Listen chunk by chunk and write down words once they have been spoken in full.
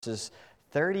verses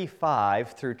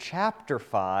 35 through chapter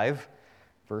 5,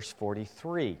 verse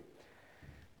 43.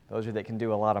 Those of you that can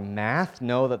do a lot of math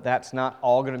know that that's not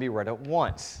all going to be read at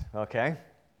once, okay?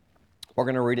 We're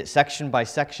going to read it section by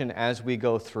section as we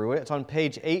go through it. It's on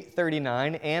page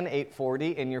 839 and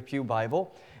 840 in your pew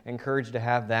Bible. I encourage you to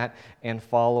have that and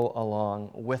follow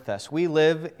along with us. We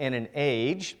live in an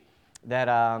age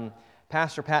that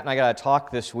Pastor Pat and I got to talk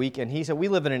this week, and he said we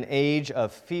live in an age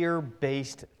of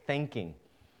fear-based thinking.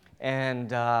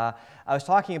 And I was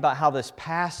talking about how this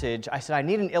passage, I said I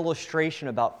need an illustration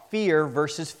about fear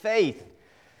versus faith.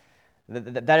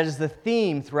 That is the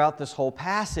theme throughout this whole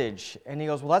passage. And he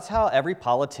goes, well, that's how every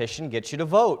politician gets you to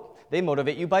vote. They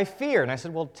motivate you by fear. And I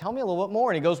said, well, tell me a little bit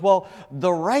more. And he goes, well,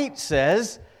 the right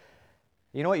says,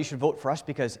 you know what, you should vote for us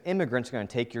because immigrants are going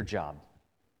to take your job.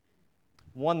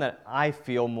 One that I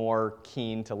feel more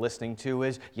keen to listening to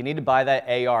is you need to buy that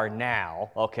AR now,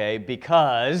 okay,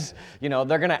 because, they're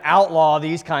going to outlaw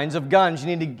these kinds of guns.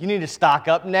 You need to stock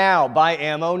up now, buy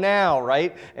ammo now,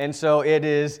 right? And so it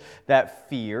is that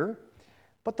fear.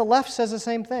 But the left says the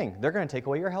same thing. They're going to take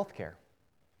away your health care.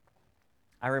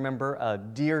 I remember a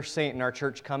dear saint in our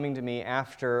church coming to me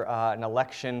after an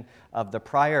election of the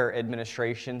prior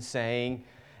administration saying,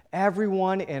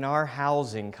 everyone in our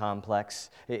housing complex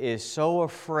is so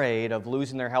afraid of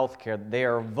losing their health care, they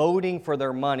are voting for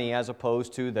their money as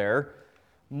opposed to their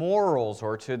morals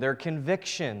or to their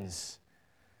convictions.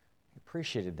 I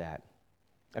appreciated that.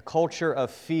 A culture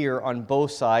of fear on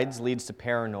both sides leads to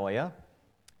paranoia,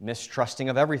 mistrusting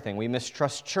of everything. We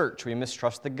mistrust church. We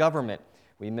mistrust the government.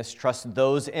 We mistrust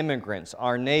those immigrants,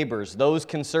 our neighbors, those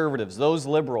conservatives, those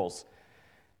liberals.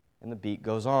 And the beat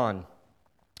goes on.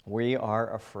 We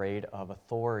are afraid of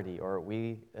authority, or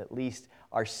we at least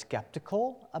are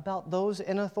skeptical about those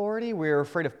in authority. We are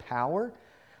afraid of power.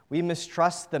 We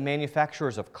mistrust the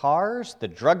manufacturers of cars, the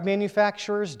drug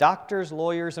manufacturers, doctors,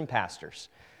 lawyers, and pastors.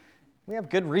 We have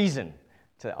good reason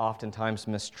to oftentimes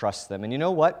mistrust them. And you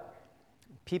know what?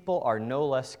 People are no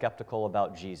less skeptical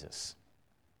about Jesus.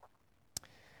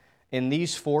 In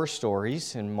these four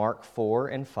stories, in Mark 4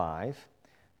 and 5,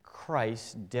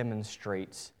 Christ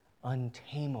demonstrates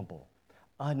untamable,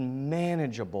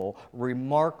 unmanageable,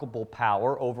 remarkable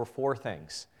power over four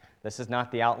things. This is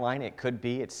not the outline. It could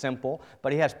be. It's simple.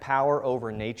 But he has power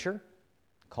over nature,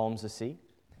 calms the sea.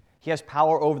 He has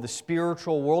power over the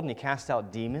spiritual world, and he casts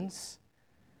out demons.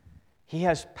 He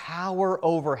has power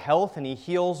over health, and he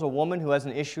heals a woman who has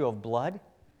an issue of blood.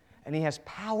 And he has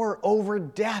power over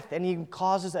death, and he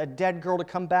causes a dead girl to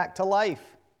come back to life.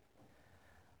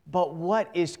 But what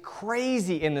is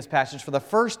crazy in this passage, for the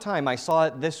first time I saw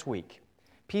it this week,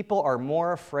 people are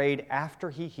more afraid after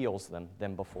he heals them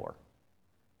than before.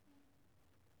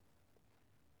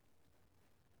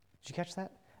 Did you catch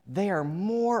that? They are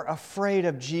more afraid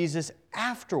of Jesus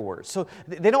afterwards. So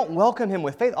they don't welcome him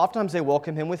with faith. Oftentimes they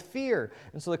welcome him with fear.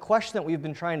 And so the question that we've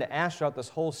been trying to ask throughout this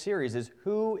whole series is,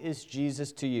 who is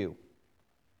Jesus to you?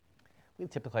 We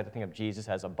typically like to think of Jesus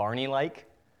as a Barney-like,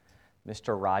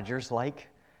 Mr. Rogers-like,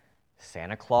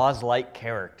 Santa Claus-like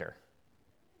character.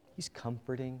 He's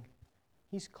comforting.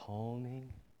 He's calming.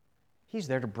 He's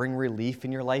there to bring relief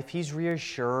in your life. He's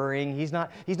reassuring. He's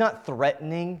not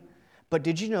threatening. But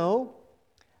did you know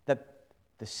that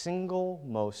the single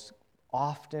most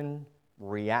often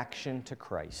reaction to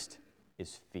Christ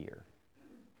is fear?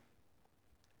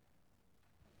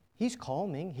 He's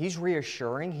calming. He's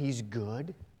reassuring. He's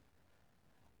good.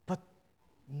 But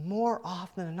more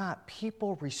often than not,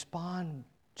 people respond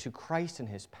to Christ and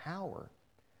his power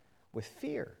with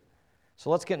fear. So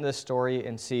let's get into this story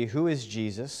and see who is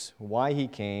Jesus, why he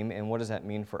came, and what does that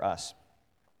mean for us.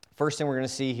 First thing we're going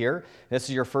to see here, this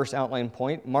is your first outline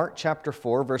point, Mark chapter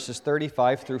 4, verses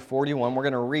 35 through 41. We're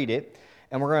going to read it,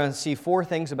 and we're going to see four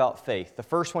things about faith. The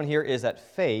first one here is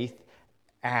that faith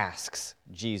asks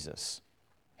Jesus.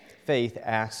 Faith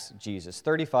asks Jesus.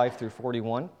 35 through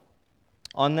 41.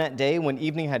 On that day, when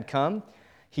evening had come,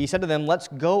 he said to them, let's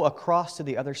go across to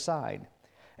the other side.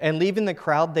 And leaving the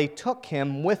crowd, they took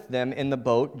him with them in the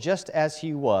boat, just as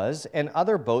he was, and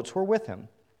other boats were with him.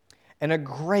 And a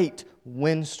great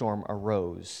windstorm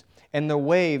arose, and the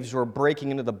waves were breaking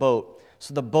into the boat,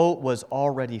 so the boat was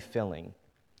already filling.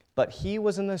 But he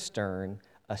was in the stern,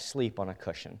 asleep on a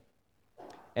cushion.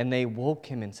 And they woke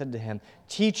him and said to him,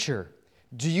 Teacher,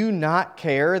 do you not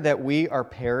care that we are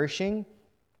perishing?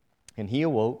 And he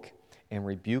awoke and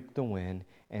rebuked the wind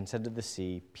and said to the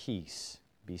sea, Peace,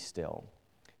 be still.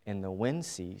 And the wind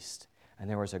ceased, and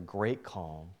there was a great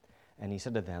calm. And he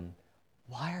said to them,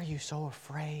 Why are you so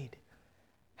afraid?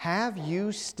 Have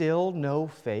you still no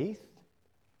faith?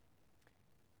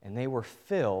 And they were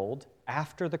filled,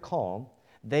 after the calm,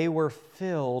 they were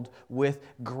filled with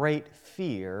great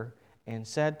fear and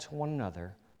said to one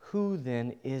another, "Who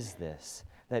then is this,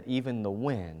 that even the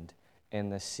wind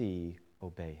and the sea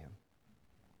obey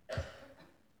him?"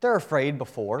 They're afraid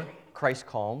before Christ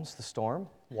calms the storm.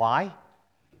 Why?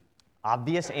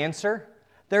 Obvious answer.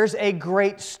 There's a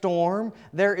great storm.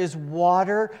 There is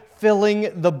water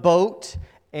filling the boat,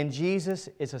 and Jesus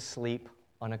is asleep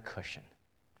on a cushion.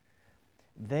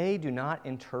 They do not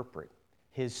interpret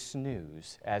his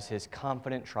snooze as his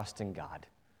confident trust in God.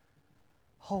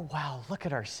 Oh, wow, look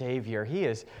at our Savior. He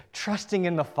is trusting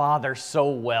in the Father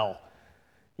so well.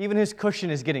 Even his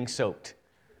cushion is getting soaked.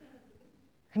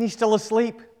 And he's still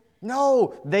asleep.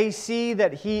 No, they see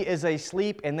that he is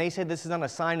asleep, and they say this is not a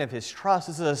sign of his trust.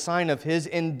 This is a sign of his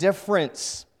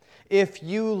indifference. If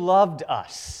you loved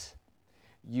us,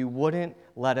 you wouldn't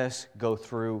let us go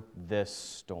through this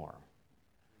storm.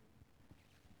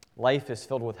 Life is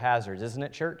filled with hazards, isn't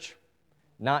it, church?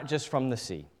 Not just from the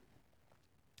sea.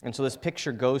 And so this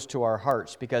picture goes to our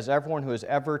hearts because everyone who has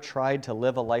ever tried to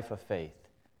live a life of faith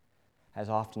has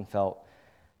often felt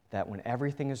that when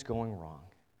everything is going wrong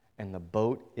and the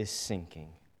boat is sinking,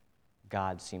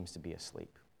 God seems to be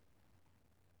asleep.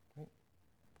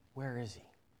 Where is he?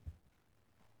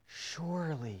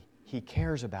 Surely he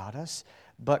cares about us,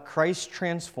 but Christ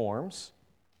transforms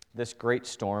this great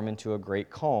storm into a great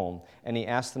calm. And he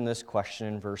asked them this question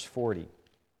in verse 40.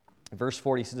 Verse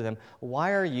 40 says to them,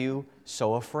 "Why are you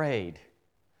so afraid?"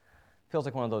 Feels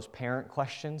like one of those parent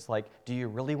questions, like, do you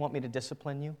really want me to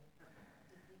discipline you?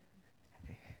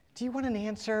 Do you want an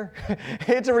answer?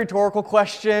 It's a rhetorical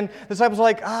question. The disciples are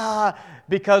like,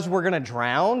 because we're going to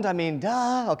drown? I mean,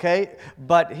 duh, okay.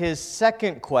 But his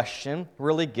second question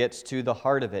really gets to the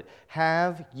heart of it.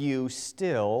 Have you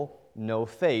still no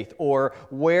faith? Or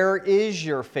where is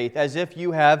your faith? As if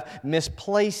you have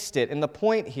misplaced it. And the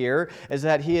point here is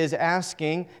that he is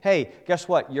asking, hey, guess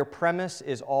what? Your premise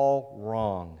is all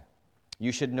wrong.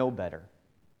 You should know better.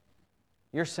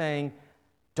 You're saying,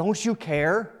 don't you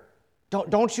care?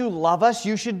 Don't you love us?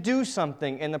 You should do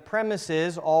something. And the premise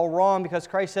is all wrong because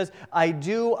Christ says, I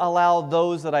do allow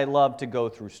those that I love to go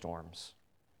through storms.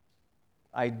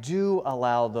 I do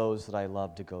allow those that I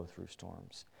love to go through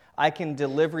storms. I can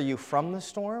deliver you from the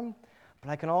storm, but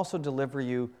I can also deliver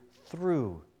you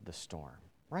through the storm,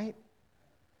 right?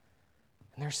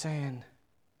 And they're saying,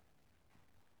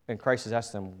 and Christ has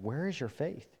asked them, where is your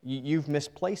faith? You've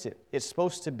misplaced it. It's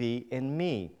supposed to be in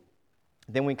me.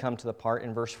 Then we come to the part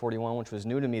in verse 41, which was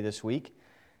new to me this week.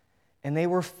 And they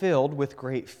were filled with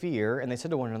great fear, and they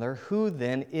said to one another, who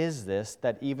then is this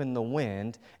that even the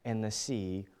wind and the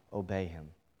sea obey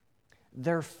him?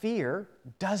 Their fear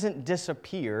doesn't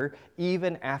disappear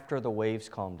even after the waves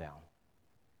calm down.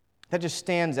 That just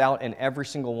stands out in every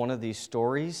single one of these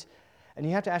stories. And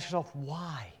you have to ask yourself,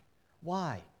 why?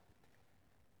 Why?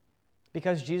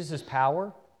 Because Jesus'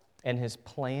 power and his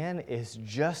plan is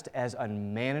just as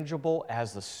unmanageable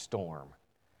as the storm.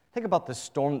 Think about the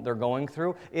storm that they're going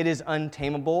through. It is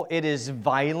untamable. It is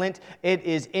violent. It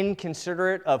is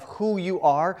inconsiderate of who you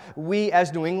are. We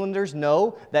as New Englanders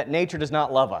know that nature does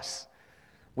not love us.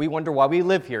 We wonder why we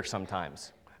live here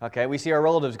sometimes. Okay, we see our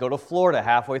relatives go to Florida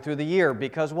halfway through the year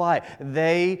because why?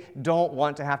 They don't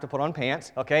want to have to put on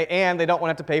pants, okay, and they don't want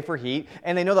to have to pay for heat,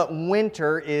 and they know that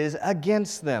winter is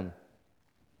against them.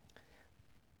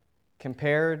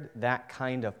 Compared that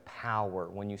kind of power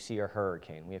when you see a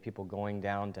hurricane. We have people going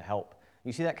down to help.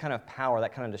 You see that kind of power,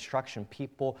 that kind of destruction.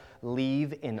 People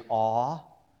leave in awe.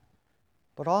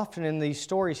 But often in these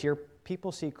stories here,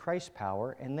 people see Christ's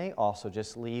power and they also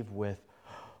just leave with,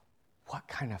 what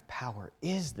kind of power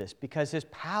is this? Because his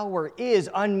power is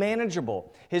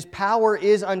unmanageable. His power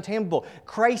is untamable.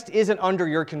 Christ isn't under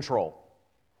your control.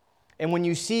 And when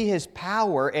you see his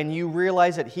power and you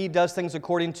realize that he does things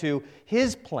according to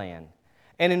his plan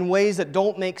and in ways that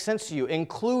don't make sense to you,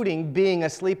 including being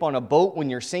asleep on a boat when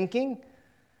you're sinking,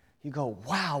 you go,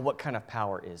 wow, what kind of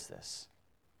power is this?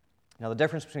 Now, the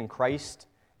difference between Christ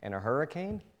and a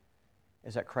hurricane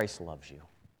is that Christ loves you.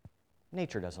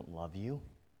 Nature doesn't love you.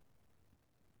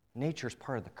 Nature is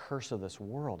part of the curse of this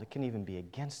world. It can even be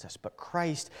against us. But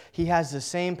Christ, he has the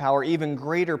same power, even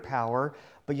greater power,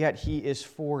 but yet he is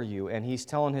for you. And he's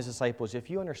telling his disciples, if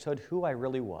you understood who I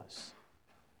really was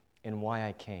and why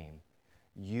I came,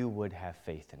 you would have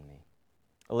faith in me.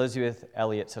 Elizabeth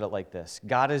Elliot said it like this: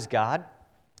 God is God,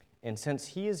 and since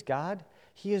he is God,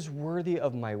 he is worthy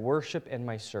of my worship and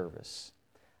my service.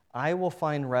 I will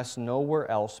find rest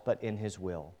nowhere else but in his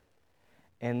will.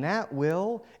 And that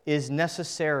will is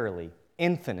necessarily,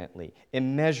 infinitely,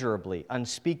 immeasurably,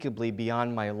 unspeakably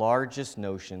beyond my largest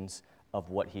notions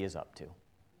of what he is up to.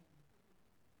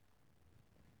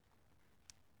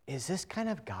 is this kind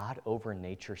of God over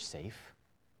nature safe?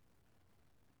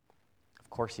 Of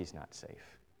course he's not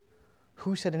safe.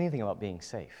 Who said anything about being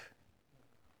safe?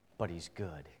 But he's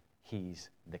good. He's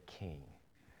the king.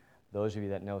 Those of you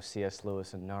that know C.S.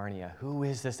 Lewis and Narnia, who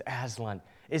is this Aslan?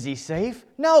 Is he safe?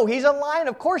 No, he's a lion.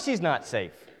 Of course he's not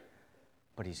safe.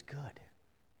 But he's good.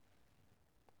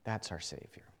 That's our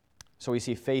Savior. So we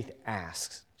see faith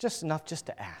asks, just enough just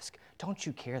to ask. Don't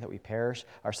you care that we perish?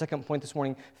 Our second point this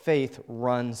morning, faith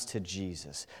runs to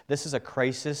Jesus. This is a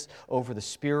crisis over the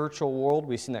spiritual world.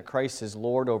 We've seen that Christ is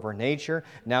Lord over nature.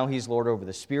 Now he's Lord over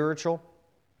the spiritual.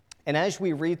 And as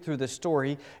we read through the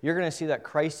story, you're going to see that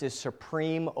Christ is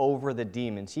supreme over the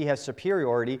demons. He has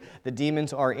superiority. The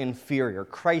demons are inferior.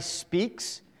 Christ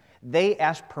speaks. They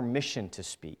ask permission to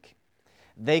speak.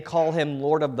 They call him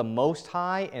Lord of the Most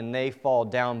High, and they fall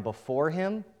down before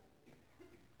him.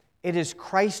 It is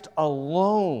Christ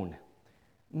alone.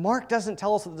 Mark doesn't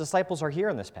tell us that the disciples are here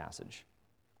in this passage.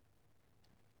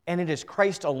 And it is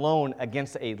Christ alone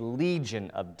against a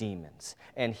legion of demons.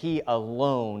 And he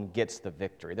alone gets the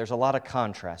victory. There's a lot of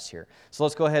contrast here. So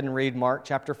let's go ahead and read Mark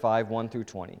chapter 5, 1 through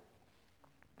 20.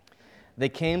 They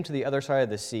came to the other side of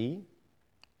the sea,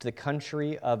 to the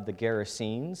country of the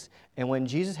Gerasenes. And when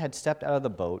Jesus had stepped out of the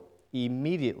boat,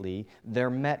 immediately there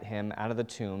met him out of the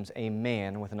tombs a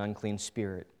man with an unclean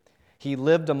spirit. He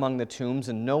lived among the tombs,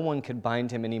 and no one could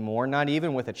bind him anymore, not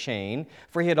even with a chain,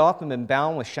 for he had often been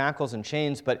bound with shackles and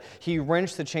chains, but he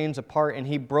wrenched the chains apart, and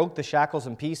he broke the shackles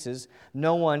in pieces.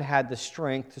 No one had the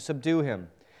strength to subdue him.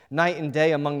 Night and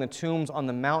day among the tombs on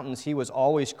the mountains, he was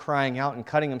always crying out and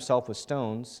cutting himself with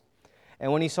stones.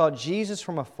 And when he saw Jesus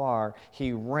from afar,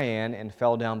 he ran and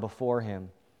fell down before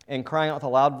him. And crying out with a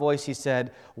loud voice, he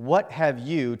said, "What have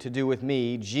you to do with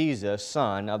me, Jesus,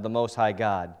 Son of the Most High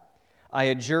God? I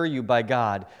adjure you by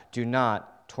God, do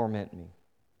not torment me."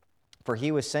 For he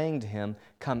was saying to him,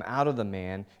 "Come out of the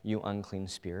man, you unclean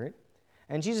spirit."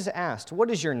 And Jesus asked, "What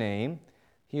is your name?"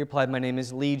 He replied, "My name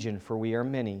is Legion, for we are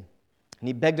many." And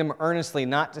he begged him earnestly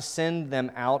not to send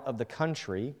them out of the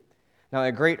country. Now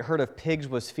a great herd of pigs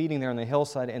was feeding there on the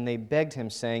hillside, and they begged him,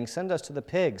 saying, "Send us to the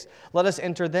pigs, let us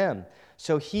enter them."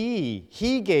 So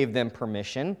he gave them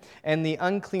permission, and the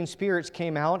unclean spirits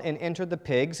came out and entered the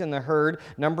pigs, and the herd,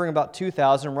 numbering about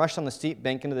 2,000, rushed on the steep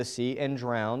bank into the sea and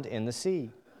drowned in the sea.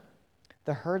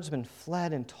 The herdsmen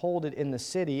fled and told it in the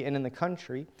city and in the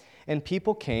country, and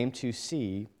people came to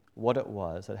see what it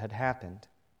was that had happened.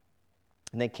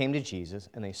 And they came to Jesus,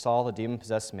 and they saw the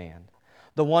demon-possessed man,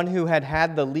 the one who had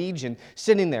had the legion,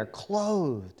 sitting there,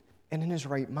 clothed and in his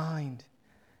right mind.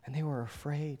 And they were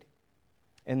afraid.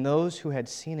 And those who had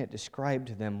seen it described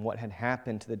to them what had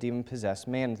happened to the demon-possessed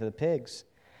man and to the pigs.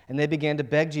 And they began to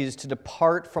beg Jesus to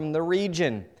depart from the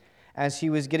region. As he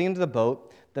was getting into the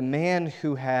boat, the man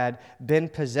who had been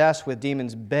possessed with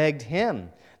demons begged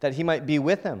him that he might be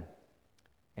with him.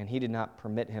 And he did not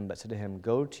permit him, but said to him,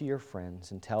 "Go to your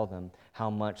friends and tell them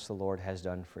how much the Lord has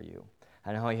done for you,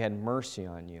 and how he had mercy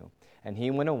on you." And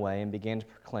he went away and began to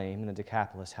proclaim in the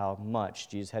Decapolis how much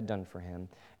Jesus had done for him,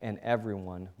 and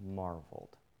everyone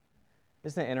marveled.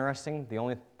 Isn't it interesting? The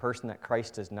only person that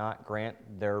Christ does not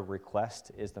grant their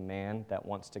request is the man that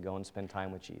wants to go and spend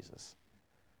time with Jesus.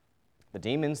 The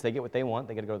demons, they get what they want.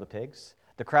 They get to go to the pigs.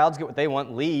 The crowds get what they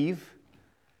want, leave.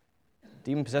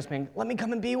 Demon-possessed man, "Let me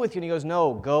come and be with you." And he goes,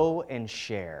 "No, go and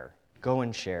share. Go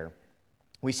and share."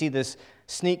 We see this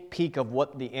sneak peek of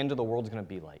what the end of the world is going to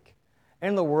be like.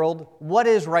 End of the world, what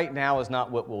is right now is not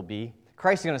what will be.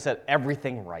 Christ is going to set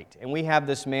everything right. And we have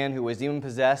this man who was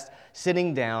demon-possessed,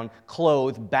 sitting down,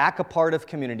 clothed, back a part of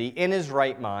community, in his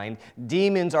right mind.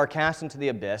 Demons are cast into the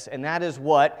abyss, and that is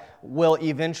what will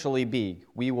eventually be.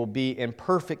 We will be in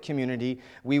perfect community.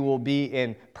 We will be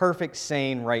in perfect,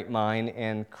 sane right mind,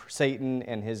 and Satan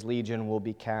and his legion will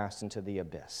be cast into the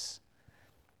abyss.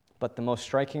 But the most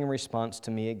striking response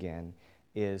to me, again,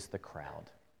 is the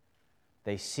crowd.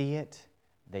 They see it,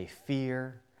 they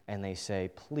fear, and they say,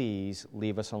 "Please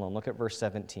leave us alone." Look at verse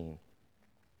 17.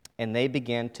 And they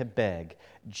began to beg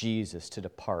Jesus to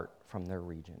depart from their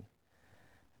region.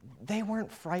 They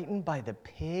weren't frightened by the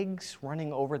pigs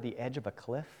running over the edge of a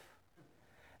cliff.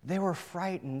 They were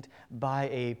frightened by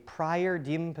a prior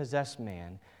demon-possessed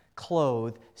man,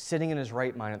 clothed, sitting in his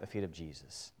right mind at the feet of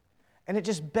Jesus. And it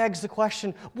just begs the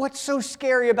question, what's so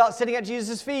scary about sitting at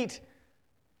Jesus' feet?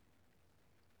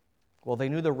 Well, they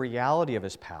knew the reality of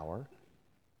his power,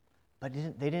 but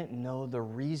they didn't know the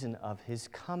reason of his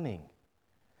coming.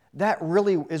 That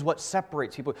really is what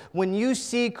separates people. When you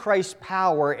see Christ's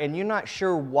power and you're not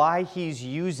sure why he's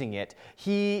using it,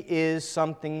 he is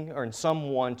something or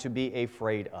someone to be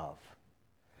afraid of.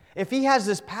 If he has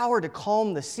this power to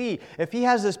calm the sea, if he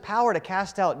has this power to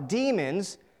cast out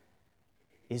demons,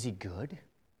 is he good?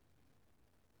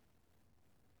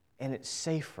 And it's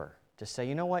safer to say,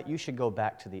 you know what, you should go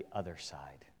back to the other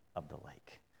side of the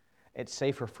lake. It's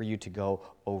safer for you to go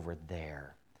over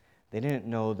there. They didn't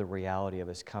know the reality of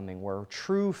his coming, where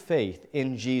true faith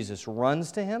in Jesus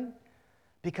runs to him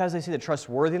because they see the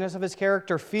trustworthiness of his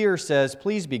character. Fear says,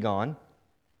 please be gone.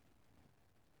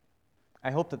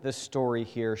 I hope that this story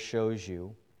here shows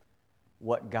you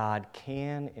what God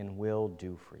can and will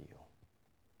do for you.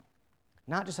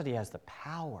 Not just that he has the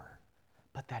power,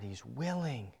 but that he's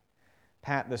willing.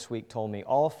 Pat this week told me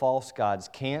all false gods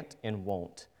can't and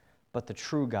won't, but the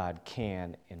true God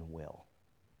can and will.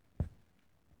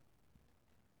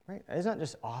 Right? Isn't that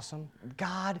just awesome?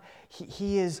 God,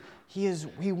 he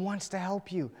wants to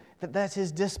help you. That's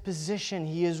his disposition.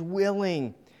 He is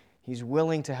willing. He's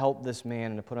willing to help this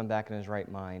man and to put him back in his right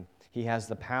mind. He has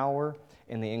the power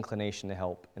and the inclination to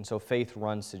help. And so faith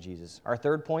runs to Jesus. Our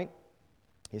third point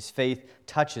is faith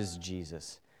touches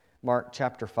Jesus. Mark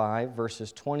chapter 5,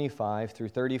 verses 25 through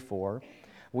 34,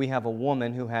 we have a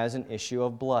woman who has an issue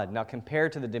of blood. Now,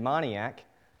 compared to the demoniac,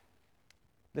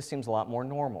 this seems a lot more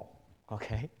normal,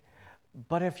 okay?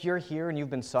 But if you're here and you've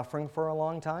been suffering for a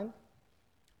long time,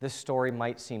 this story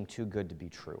might seem too good to be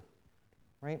true,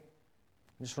 right?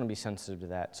 I just want to be sensitive to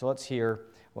that. So let's hear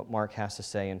what Mark has to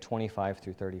say in 25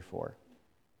 through 34.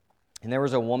 And there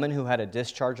was a woman who had a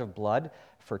discharge of blood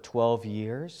for 12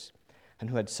 years and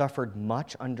who had suffered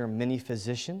much under many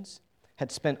physicians,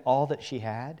 had spent all that she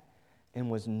had, and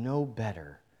was no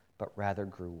better, but rather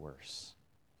grew worse.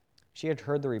 She had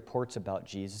heard the reports about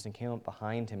Jesus and came up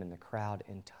behind him in the crowd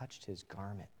and touched his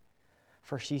garment.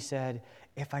 For she said,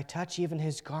 if I touch even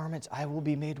his garments, I will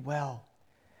be made well.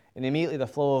 And immediately the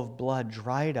flow of blood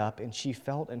dried up, and she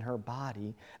felt in her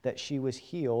body that she was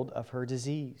healed of her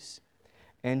disease.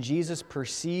 And Jesus,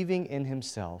 perceiving in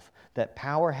himself that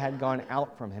power had gone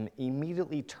out from him,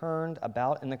 immediately turned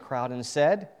about in the crowd and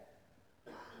said,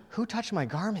 who touched my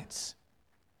garments?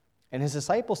 And his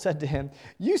disciples said to him,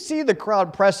 you see the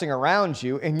crowd pressing around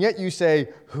you, and yet you say,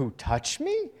 who touched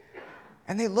me?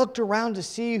 And they looked around to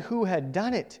see who had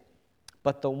done it.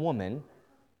 But the woman,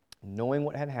 knowing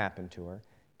what had happened to her,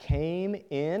 came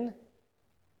in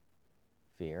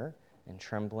fear and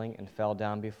trembling and fell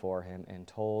down before him and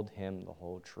told him the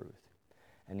whole truth.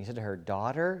 And he said to her,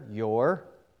 daughter, your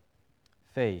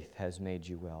faith has made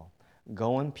you well.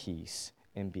 Go in peace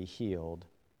and be healed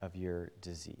of your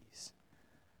disease.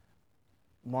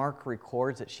 Mark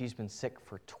records that she's been sick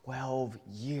for 12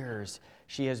 years.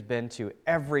 She has been to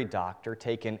every doctor,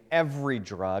 taken every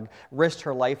drug, risked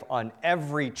her life on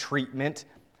every treatment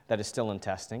that is still in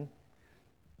testing.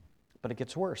 But it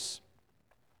gets worse.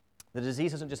 The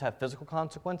disease doesn't just have physical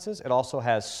consequences, it also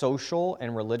has social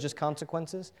and religious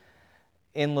consequences.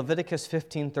 In Leviticus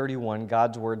 15:31,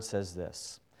 God's word says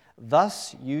this,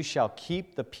 thus you shall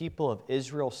keep the people of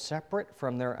Israel separate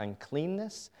from their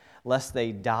uncleanness, lest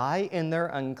they die in their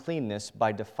uncleanness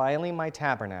by defiling my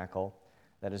tabernacle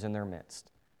that is in their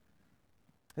midst.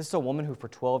 This is a woman who for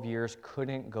 12 years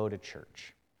couldn't go to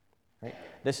church. Right?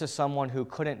 This is someone who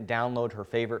couldn't download her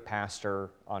favorite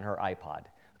pastor on her iPod.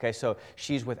 Okay, so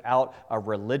she's without a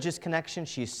religious connection.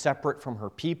 She's separate from her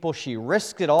people. She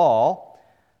risked it all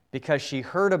because she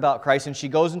heard about Christ, and she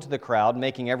goes into the crowd,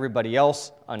 making everybody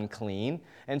else unclean.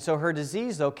 And so her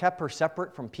disease, though, kept her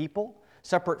separate from people,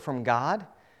 separate from God.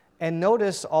 And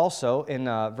notice also in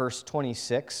verse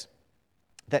 26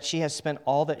 that she has spent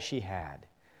all that she had,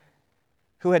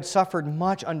 who had suffered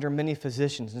much under many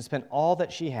physicians and spent all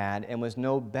that she had and was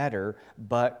no better,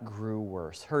 but grew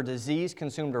worse. Her disease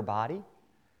consumed her body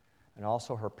and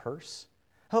also her purse.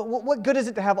 What good is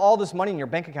it to have all this money in your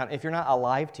bank account if you're not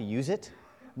alive to use it?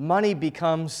 Money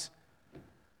becomes,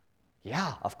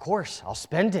 yeah, of course, I'll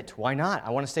spend it. Why not? I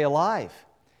want to stay alive.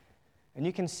 And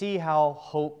you can see how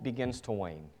hope begins to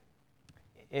wane.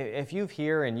 If you've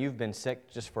here and you've been sick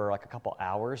just for like a couple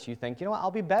hours, you think, you know what, I'll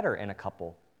be better in a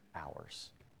couple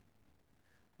hours.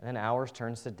 And then hours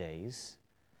turns to days,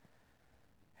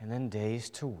 and then days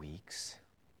to weeks.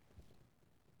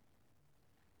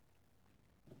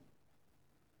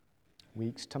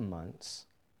 Weeks to months,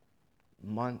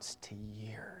 months to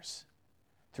years.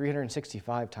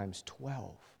 365 times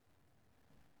 12.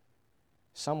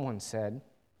 Someone said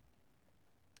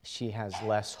she has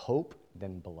less hope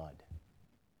than blood.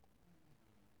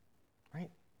 Right?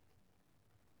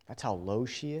 That's how low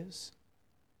she is.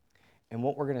 And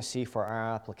what we're going to see for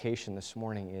our application this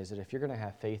morning is that if you're going to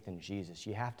have faith in Jesus,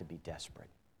 you have to be desperate.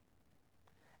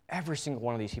 Every single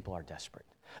one of these people are desperate.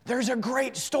 There's a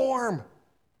great storm.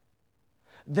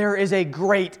 There is a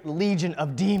great legion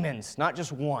of demons, not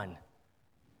just one.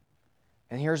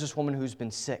 And here's this woman who's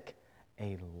been sick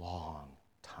a long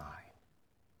time.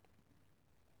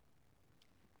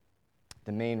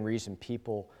 The main reason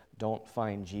people don't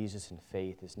find Jesus in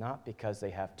faith is not because they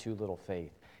have too little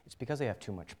faith. It's because they have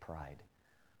too much pride.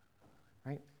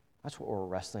 Right? That's what we're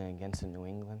wrestling against in New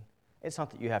England. It's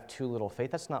not that you have too little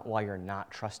faith. That's not why you're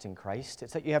not trusting Christ.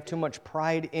 It's that you have too much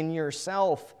pride in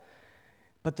yourself.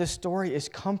 But this story is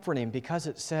comforting because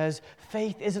it says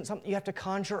faith isn't something you have to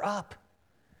conjure up.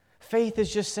 Faith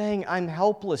is just saying, I'm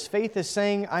helpless. Faith is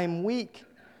saying, I'm weak.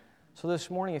 So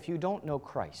this morning, if you don't know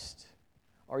Christ,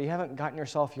 or you haven't gotten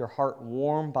your heart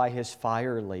warmed by His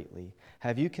fire lately,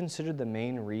 have you considered the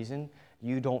main reason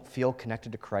you don't feel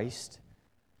connected to Christ?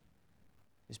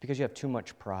 It's because you have too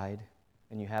much pride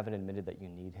and you haven't admitted that you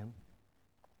need Him.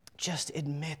 Just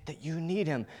admit that you need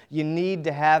Him. You need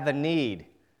to have a need.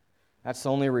 That's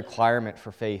the only requirement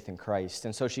for faith in Christ.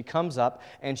 And so she comes up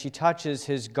and she touches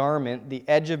His garment, the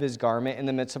edge of His garment, in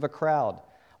the midst of a crowd.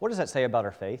 What does that say about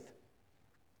her faith?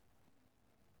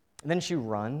 And then she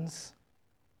runs,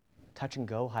 touch and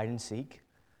go, hide and seek.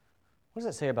 What does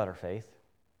that say about her faith?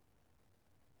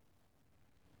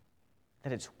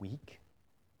 That it's weak,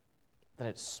 that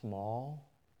it's small,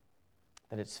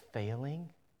 that it's failing.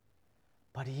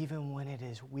 But even when it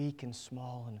is weak and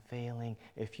small and failing,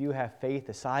 if you have faith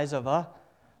the size of a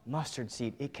mustard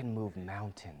seed, it can move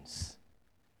mountains.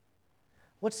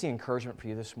 What's the encouragement for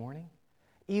you this morning?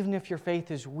 Even if your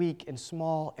faith is weak and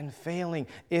small and failing,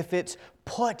 if it's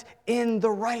put in the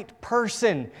right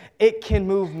person, it can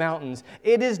move mountains.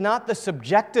 It is not the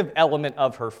subjective element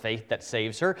of her faith that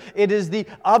saves her. It is the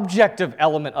objective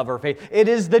element of her faith. It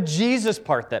is the Jesus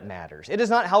part that matters. It is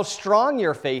not how strong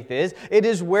your faith is. It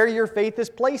is where your faith is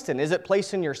placed in. Is it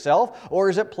placed in yourself, or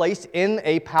is it placed in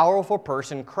a powerful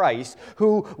person, Christ,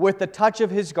 who with the touch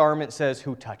of His garment says,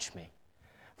 "Who touched me?"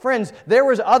 Friends, there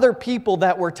was other people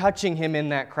that were touching Him in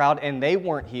that crowd, and they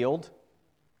weren't healed.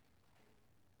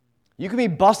 You can be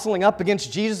bustling up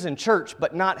against Jesus in church,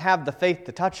 but not have the faith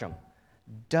to touch Him.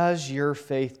 Does your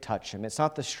faith touch Him? It's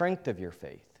not the strength of your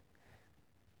faith.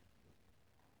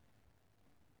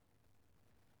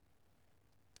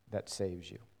 That saves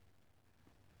you.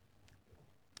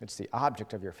 It's the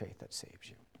object of your faith that saves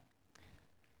you.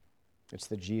 It's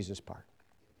the Jesus part.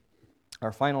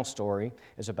 Our final story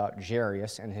is about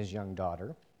Jairus and his young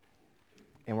daughter.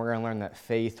 And we're going to learn that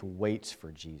faith waits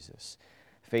for Jesus.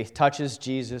 Faith touches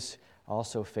Jesus,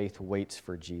 also faith waits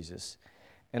for Jesus.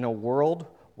 In a world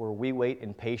where we wait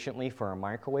impatiently for a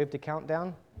microwave to count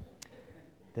down,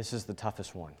 this is the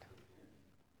toughest one.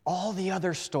 All the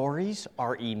other stories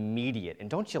are immediate.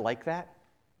 And don't you like that?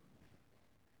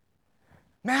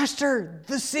 Master,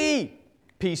 the sea!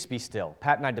 Peace be still.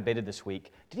 Pat and I debated this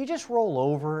week. Did he just roll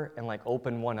over and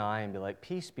open one eye and be like,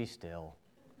 peace be still?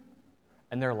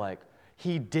 And they're like,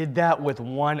 he did that with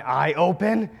one eye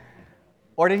open?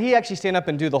 Or did he actually stand up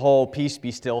and do the whole peace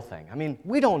be still thing? I mean,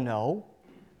 we don't know.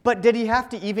 But did he have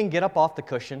to even get up off the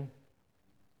cushion?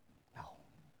 No.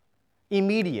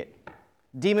 Immediate.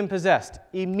 Demon possessed.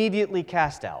 Immediately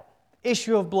cast out.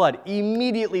 Issue of blood.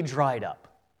 Immediately dried up.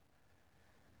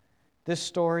 This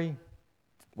story,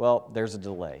 well, there's a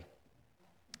delay.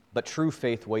 But true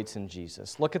faith waits in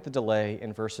Jesus. Look at the delay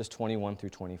in verses 21 through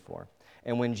 24.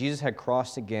 And when Jesus had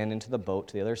crossed again into the boat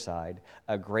to the other side,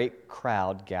 a great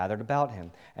crowd gathered about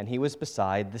him, and he was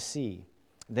beside the sea.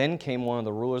 Then came one of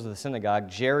the rulers of the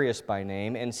synagogue, Jairus by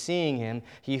name, and seeing him,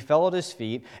 he fell at his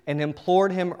feet and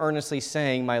implored him earnestly,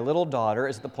 saying, "My little daughter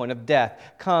is at the point of death.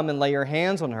 Come and lay your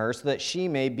hands on her so that she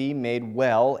may be made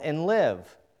well and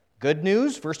live." Good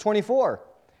news, verse 24.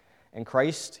 And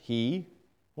Christ, he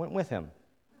went with him.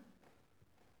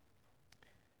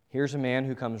 Here's a man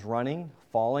who comes running,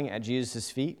 falling at Jesus'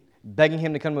 feet, begging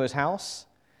him to come to his house,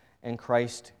 and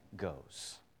Christ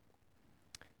goes.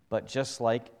 But just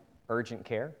like urgent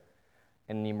care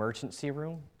in the emergency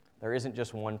room, there isn't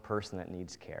just one person that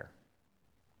needs care.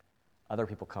 Other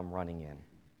people come running in.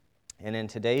 And in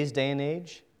today's day and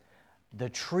age, the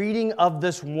treating of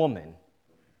this woman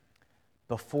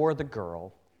before the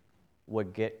girl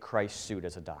would get Christ sued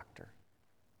as a doctor.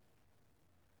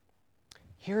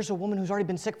 Here's a woman who's already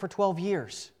been sick for 12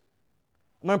 years.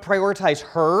 I'm going to prioritize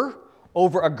her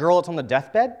over a girl that's on the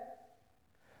deathbed?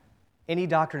 Any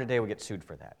doctor today would get sued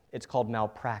for that. It's called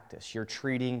malpractice. You're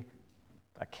treating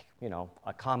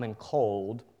a common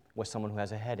cold with someone who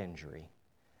has a head injury.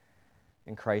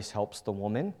 And Christ helps the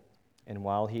woman, and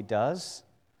while he does,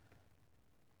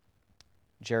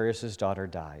 Jairus' daughter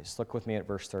dies. Look with me at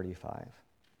verse 35.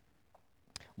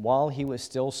 While he was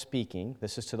still speaking,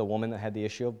 this is to the woman that had the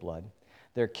issue of blood,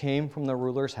 there came from the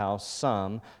ruler's house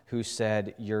some who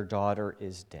said, 'Your daughter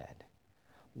is dead.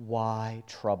 Why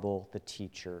trouble the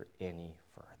teacher any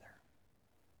further?'"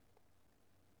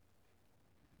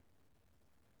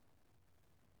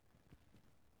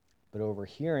 But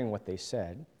overhearing what they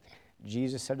said,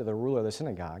 Jesus said to the ruler of the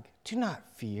synagogue, "Do not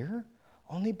fear,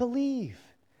 only believe."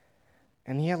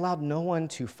 And he allowed no one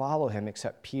to follow him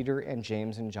except Peter and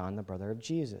James and John, the brother of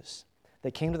Jesus.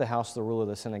 They came to the house of the ruler of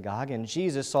the synagogue, and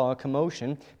Jesus saw a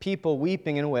commotion, people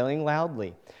weeping and wailing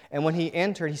loudly. And when he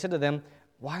entered, he said to them,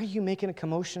 "Why are you making a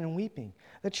commotion and weeping?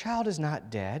 The child is not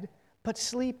dead, but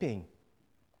sleeping."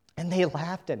 And they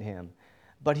laughed at him.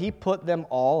 But he put them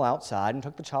all outside and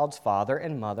took the child's father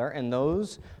and mother and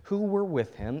those who were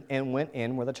with him and went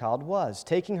in where the child was.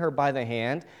 Taking her by the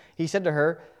hand, he said to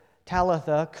her,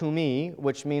 "Talitha cumi,"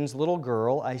 which means, "Little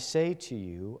girl, I say to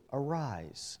you,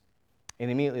 arise." And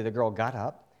immediately the girl got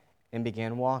up and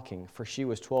began walking, for she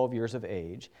was 12 years of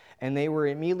age. And they were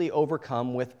immediately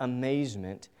overcome with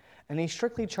amazement. And he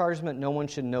strictly charged them that no one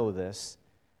should know this,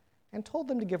 and told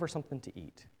them to give her something to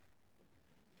eat.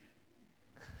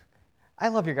 I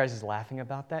love your guys' laughing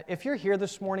about that. If you're here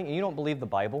this morning and you don't believe the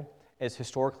Bible is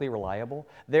historically reliable,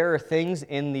 there are things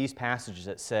in these passages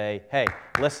that say, hey,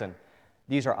 listen,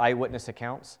 these are eyewitness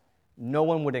accounts. No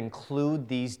one would include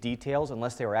these details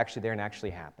unless they were actually there and actually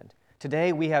happened.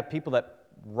 Today, we have people that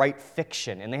write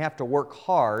fiction, and they have to work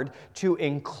hard to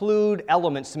include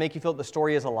elements to make you feel that the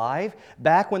story is alive.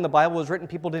 Back when the Bible was written,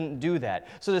 people didn't do that.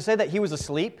 So to say that he was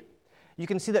asleep, you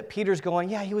can see that Peter's going,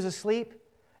 yeah, he was asleep.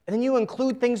 And then you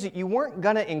include things that you weren't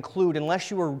going to include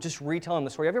unless you were just retelling the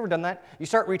story. Have you ever done that? You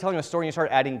start retelling a story and you start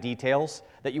adding details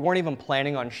that you weren't even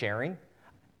planning on sharing,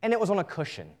 and it was on a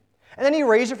cushion. And then he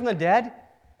raised her from the dead,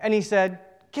 and he said,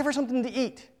 give her something to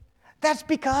eat. That's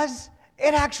because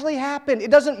it actually happened.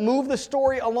 It doesn't move the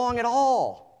story along at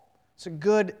all. It's a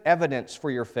good evidence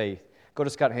for your faith. Go to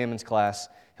Scott Hammond's class.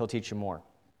 He'll teach you more.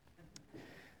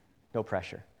 No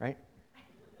pressure, right?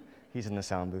 He's in the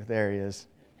sound booth. There he is.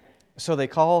 So they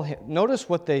call him. Notice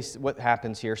what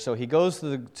happens here. So he goes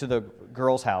to the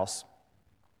girl's house,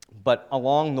 but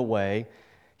along the way,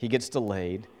 he gets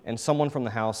delayed, and someone from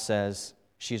the house says,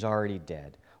 she's already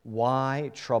dead.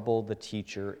 Why trouble the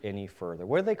teacher any further?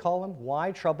 What do they call him?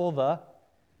 Why trouble the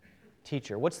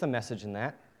teacher? What's the message in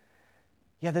that?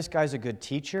 Yeah, this guy's a good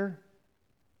teacher,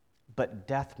 but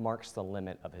death marks the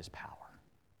limit of his power.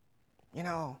 You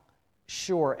know,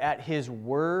 sure, at his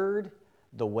word,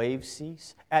 the waves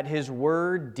cease. At his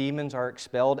word, demons are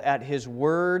expelled. At his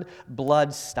word,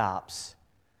 blood stops.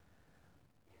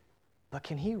 But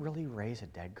can he really raise a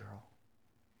dead girl?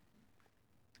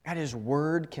 At his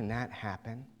word, can that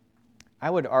happen? I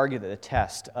would argue that the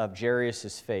test of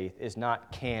Jairus' faith is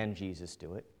not can Jesus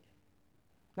do it,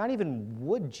 not even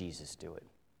would Jesus do it.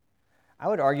 I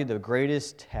would argue the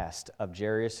greatest test of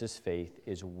Jairus' faith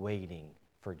is waiting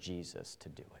for Jesus to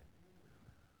do it.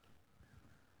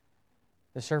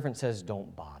 The servant says,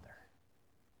 don't bother.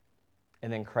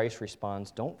 And then Christ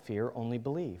responds, don't fear, only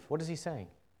believe. What is he saying?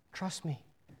 Trust me.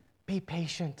 Be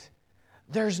patient.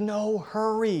 There's no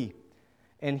hurry.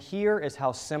 And here is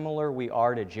how similar we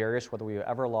are to Jairus, whether we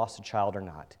ever lost a child or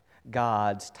not.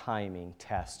 God's timing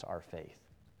tests our faith.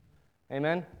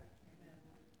 Amen?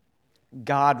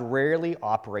 God rarely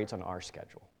operates on our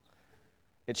schedule.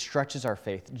 It stretches our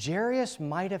faith. Jairus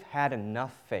might have had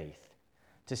enough faith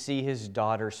to see his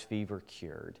daughter's fever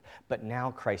cured. But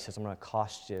now Christ says, I'm going to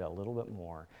cost you a little bit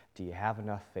more. Do you have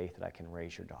enough faith that I can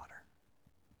raise your daughter?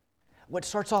 What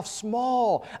starts off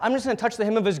small, I'm just going to touch the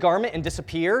hem of his garment and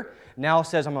disappear, now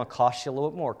says, I'm going to cost you a little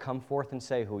bit more. Come forth and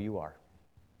say who you are.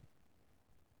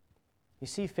 You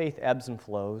see, faith ebbs and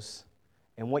flows.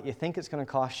 And what you think it's going to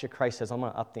cost you, Christ says, I'm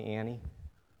going to up the ante.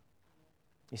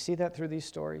 You see that through these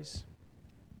stories?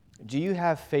 Do you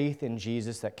have faith in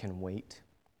Jesus that can wait?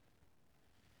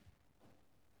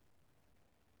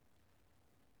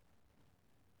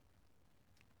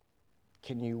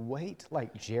 Can you wait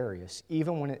like Jairus,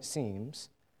 even when it seems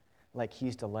like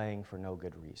he's delaying for no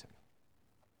good reason?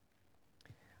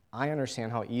 I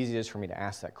understand how easy it is for me to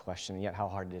ask that question, and yet how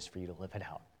hard it is for you to live it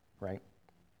out, right?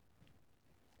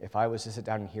 If I was to sit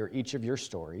down and hear each of your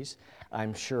stories,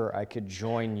 I'm sure I could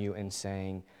join you in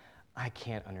saying, I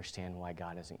can't understand why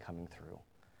God isn't coming through.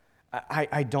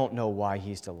 I don't know why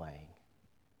he's delaying.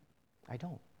 I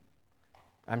don't.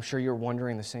 I'm sure you're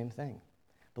wondering the same thing.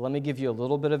 But let me give you a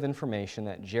little bit of information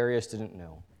that Jairus didn't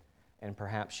know, and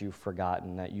perhaps you've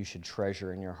forgotten that you should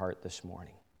treasure in your heart this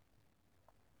morning.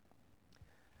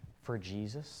 For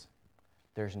Jesus,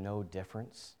 there's no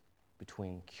difference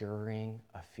between curing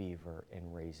a fever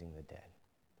and raising the dead.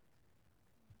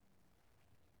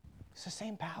 It's the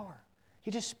same power.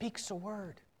 He just speaks a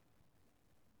word.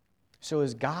 So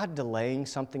is God delaying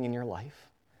something in your life?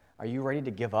 Are you ready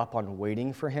to give up on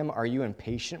waiting for Him? Are you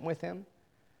impatient with Him?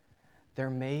 There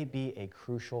may be a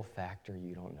crucial factor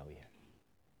you don't know yet.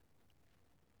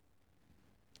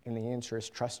 And the answer is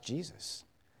trust Jesus.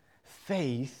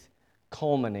 Faith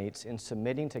culminates in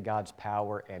submitting to God's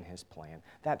power and His plan.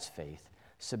 That's faith.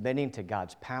 Submitting to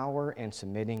God's power and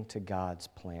submitting to God's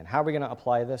plan. How are we going to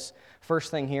apply this? First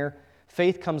thing here,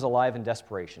 faith comes alive in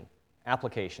desperation.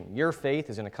 Application. Your faith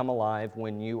is going to come alive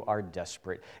when you are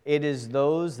desperate. It is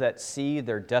those that see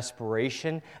their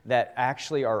desperation that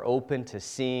actually are open to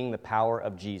seeing the power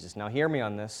of Jesus. Now hear me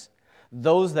on this.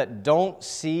 Those that don't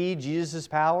see Jesus'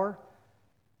 power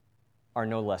are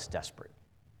no less desperate.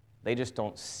 They just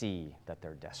don't see that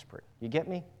they're desperate. You get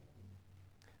me?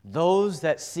 Those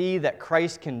that see that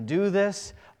Christ can do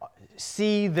this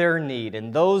see their need.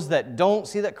 And those that don't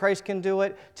see that Christ can do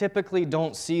it typically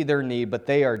don't see their need, but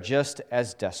they are just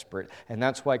as desperate. And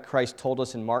that's why Christ told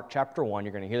us in Mark chapter 1,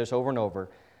 you're going to hear this over and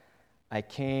over, I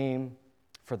came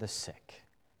for the sick.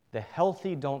 The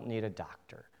healthy don't need a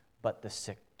doctor, but the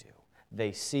sick do.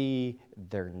 They see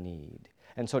their need.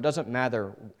 And so it doesn't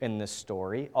matter in this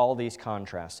story, all these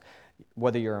contrasts,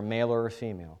 whether you're a male or a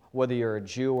female, whether you're a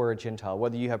Jew or a Gentile,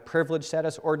 whether you have privileged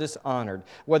status or dishonored,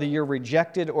 whether you're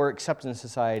rejected or accepted in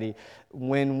society,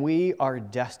 when we are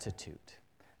destitute,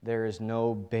 there is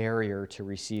no barrier to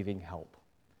receiving help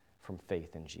from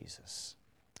faith in Jesus.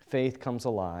 Faith comes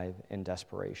alive in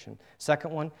desperation.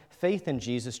 Second one, faith in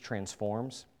Jesus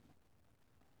transforms.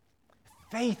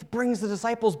 Faith brings the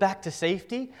disciples back to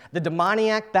safety, the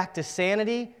demoniac back to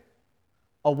sanity,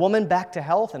 a woman back to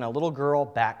health, and a little girl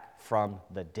back from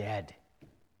the dead.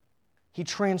 He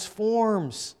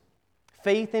transforms.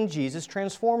 Faith in Jesus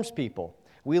transforms people.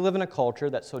 We live in a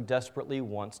culture that so desperately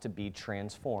wants to be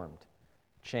transformed,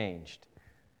 changed.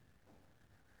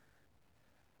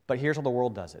 But here's how the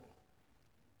world does it.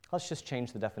 Let's just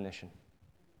change the definition.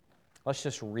 Let's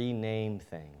just rename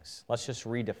things. Let's just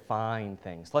redefine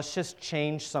things. Let's just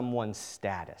change someone's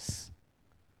status.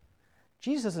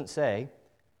 Jesus doesn't say,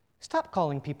 stop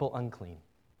calling people unclean.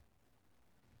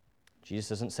 Jesus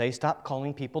doesn't say, stop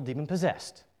calling people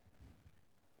demon-possessed.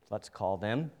 Let's call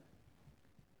them,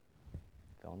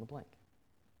 fill in the blank.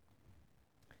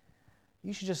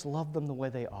 You should just love them the way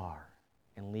they are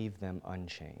and leave them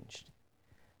unchanged.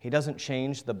 He doesn't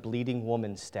change the bleeding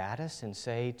woman's status and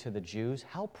say to the Jews,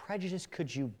 how prejudiced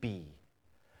could you be?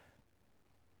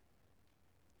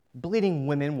 Bleeding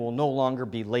women will no longer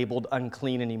be labeled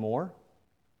unclean anymore.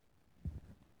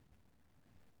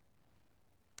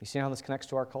 You see how this connects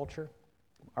to our culture?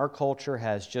 Our culture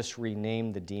has just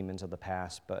renamed the demons of the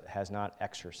past, but has not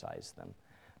exorcised them.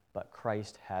 But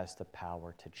Christ has the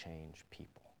power to change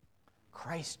people.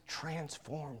 Christ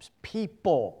transforms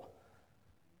people.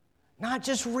 Not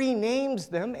just renames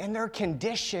them and their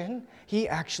condition, He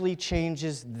actually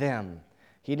changes them.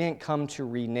 He didn't come to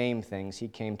rename things, He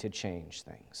came to change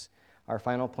things. Our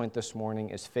final point this morning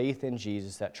is faith in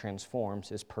Jesus that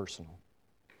transforms is personal.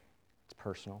 It's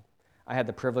personal. I had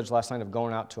the privilege last night of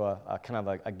going out to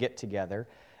a get-together,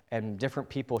 and different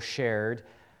people shared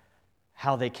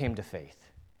how they came to faith.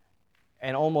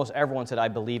 And almost everyone said, I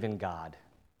believe in God.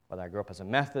 Whether I grew up as a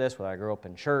Methodist, whether I grew up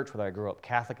in church, whether I grew up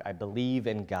Catholic, I believe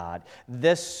in God.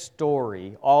 This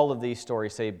story, all of these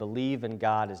stories say believe in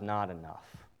God is not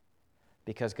enough.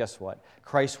 Because guess what?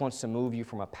 Christ wants to move you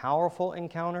from a powerful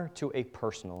encounter to a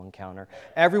personal encounter.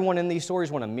 Everyone in these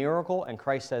stories want a miracle, and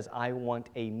Christ says, I want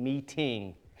a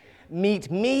meeting.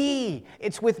 Meet me.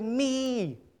 It's with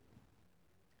me.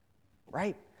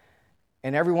 Right?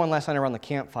 And everyone last night around the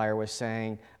campfire was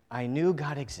saying, I knew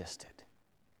God existed,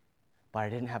 but I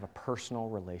didn't have a personal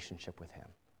relationship with Him.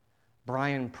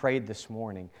 Brian prayed this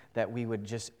morning that we would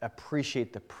just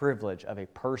appreciate the privilege of a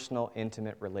personal,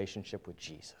 intimate relationship with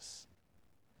Jesus.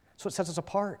 So it sets us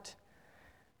apart.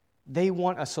 They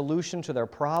want a solution to their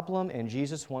problem, and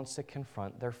Jesus wants to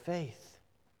confront their faith.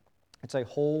 It's a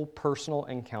whole personal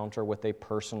encounter with a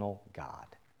personal God.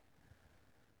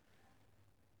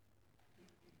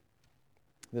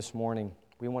 This morning,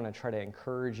 we want to try to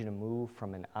encourage you to move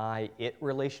from an I-it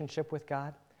relationship with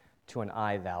God to an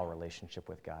I-thou relationship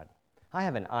with God. I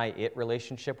have an I-it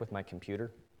relationship with my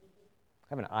computer. I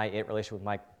have an I-it relationship with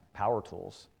my power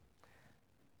tools.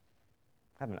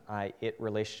 I have an I-it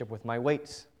relationship with my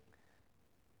weights.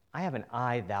 I have an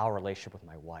I-thou relationship with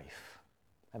my wife.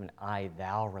 I have an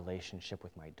I-thou relationship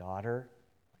with my daughter,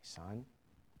 my son.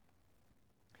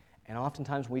 And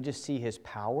oftentimes we just see His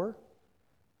power.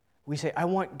 We say, I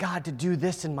want God to do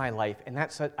this in my life. And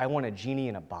that's I want a genie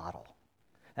in a bottle.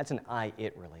 That's an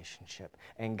I-it relationship.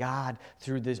 And God,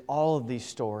 through all of these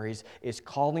stories, is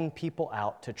calling people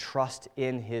out to trust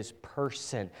in His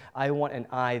person. I want an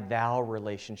I-thou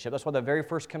relationship. That's why the very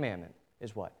first commandment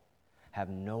is what? Have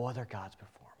no other gods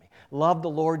before me. Love the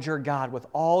Lord your God with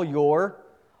all your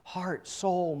heart,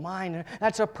 soul, mind.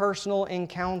 That's a personal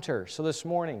encounter. So this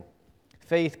morning,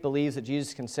 faith believes that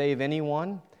Jesus can save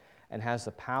anyone and has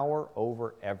the power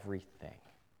over everything.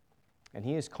 And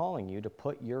He is calling you to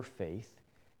put your faith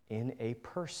in a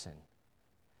person.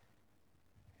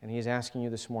 And He is asking you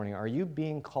this morning, are you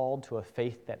being called to a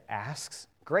faith that asks?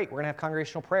 Great, we're going to have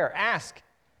congregational prayer. Ask.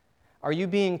 Are you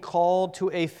being called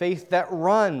to a faith that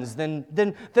runs? Then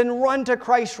run to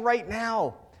Christ right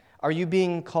now. Are you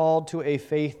being called to a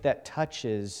faith that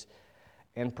touches?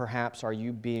 And perhaps are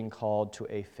you being called to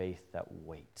a faith that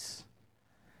waits?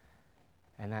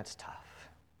 And that's tough.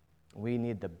 We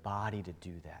need the body to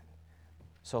do that.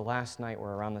 So last night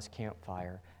we're around this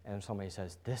campfire and somebody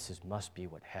says, must be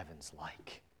what heaven's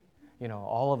like. You know,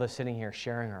 all of us sitting here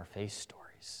sharing our faith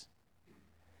stories.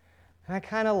 And I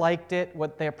kind of liked it,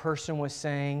 what that person was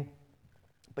saying.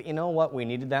 But you know what? We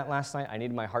needed that last night. I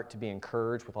needed my heart to be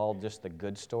encouraged with all just the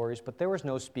good stories. But there was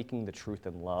no speaking the truth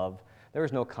in love. There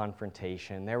was no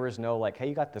confrontation. There was no like, hey,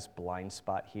 you got this blind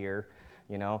spot here.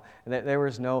 You know, and there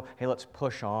was no, hey, let's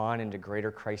push on into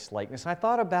greater Christ-likeness. And I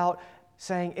thought about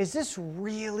saying, is this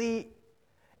real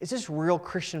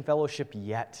Christian fellowship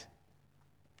yet?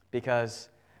 Because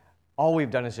all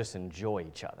we've done is just enjoy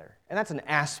each other. And that's an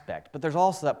aspect, but there's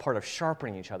also that part of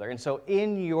sharpening each other. And so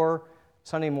in your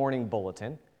Sunday morning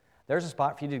bulletin, there's a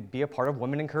spot for you to be a part of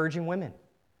Women Encouraging Women.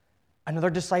 Another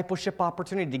discipleship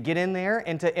opportunity to get in there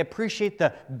and to appreciate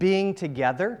the being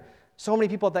together. So many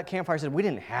people at that campfire said, we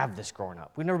didn't have this growing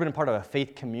up. We've never been a part of a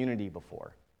faith community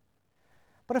before.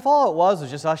 But if all it was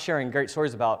just us sharing great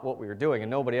stories about what we were doing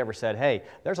and nobody ever said, hey,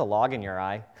 there's a log in your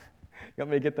eye. You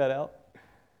want me to get that out?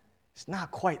 It's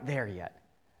not quite there yet.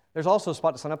 There's also a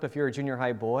spot to sign up if you're a junior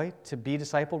high boy to be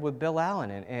discipled with Bill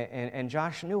Allen and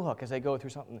Josh Newhook as they go through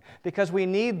something. Because we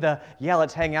need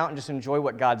let's hang out and just enjoy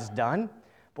what God's done.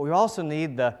 But we also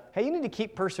need hey, you need to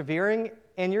keep persevering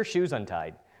and your shoes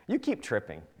untied. You keep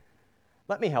tripping.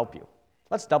 Let me help you.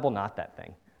 Let's double knot that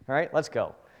thing. All right, let's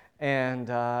go. And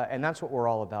that's what we're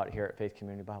all about here at Faith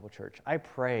Community Bible Church. I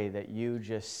pray that you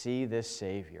just see this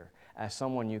Savior as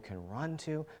someone you can run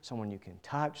to, someone you can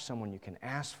touch, someone you can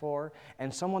ask for,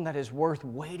 and someone that is worth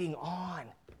waiting on.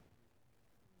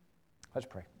 Let's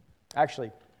pray.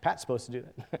 Actually, Pat's supposed to do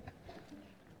that.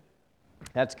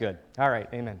 That's good. All right,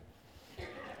 amen.